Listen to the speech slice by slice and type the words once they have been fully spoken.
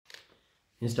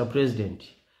Mr. President,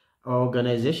 our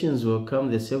organizations welcome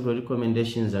the several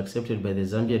recommendations accepted by the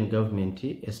Zambian government,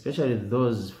 especially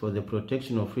those for the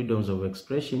protection of freedoms of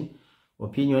expression,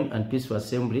 opinion, and peaceful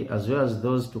assembly, as well as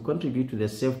those to contribute to the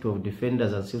safety of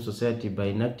defenders and civil society by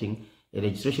enacting a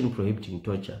legislation prohibiting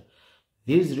torture.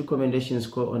 These recommendations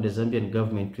call on the Zambian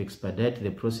government to expedite the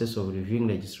process of reviewing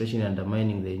legislation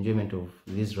undermining the enjoyment of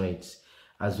these rights,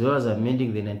 as well as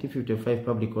amending the 1955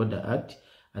 Public Order Act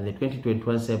and the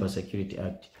 2021 Cyber Security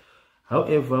Act.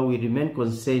 However, we remain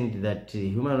concerned that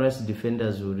human rights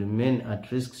defenders will remain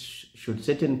at risk should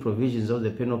certain provisions of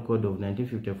the Penal Code of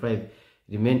 1955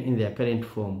 remain in their current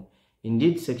form.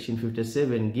 Indeed, Section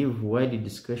 57 gives wide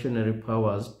discretionary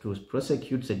powers to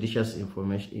prosecute seditious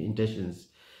intentions.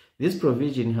 This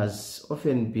provision has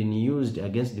often been used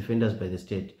against defenders by the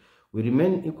state. We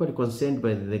remain equally concerned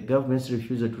by the government's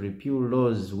refusal to repeal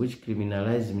laws which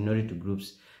criminalize minority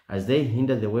groups, as they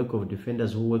hinder the work of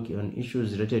defenders who work on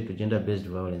issues related to gender-based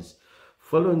violence.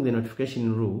 Following the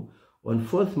notification rule, on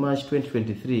 4th March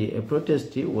 2023, a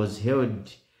protest was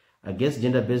held against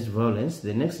gender-based violence.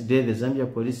 The next day, the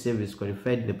Zambia Police Service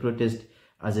qualified the protest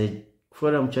as a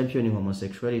forum championing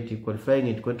homosexuality, qualifying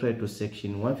it contrary to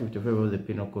Section 155 of the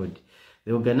Penal Code.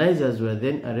 The organizers were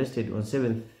then arrested on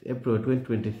 7th April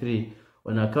 2023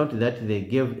 on account that they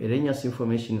gave erroneous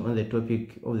information on the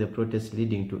topic of the protest,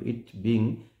 leading to it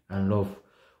being unlawful.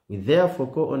 We therefore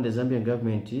call on the Zambian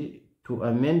government to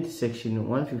amend Section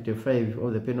 155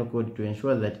 of the Penal Code to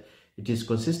ensure that it is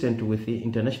consistent with the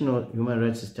international human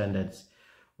rights standards.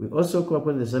 We also call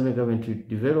upon the Zambian government to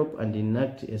develop and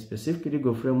enact a specific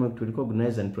legal framework to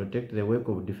recognize and protect the work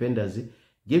of defenders,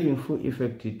 giving full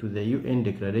effect to the UN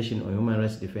Declaration on Human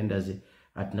Rights Defenders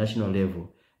at national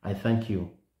level. I thank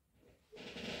you.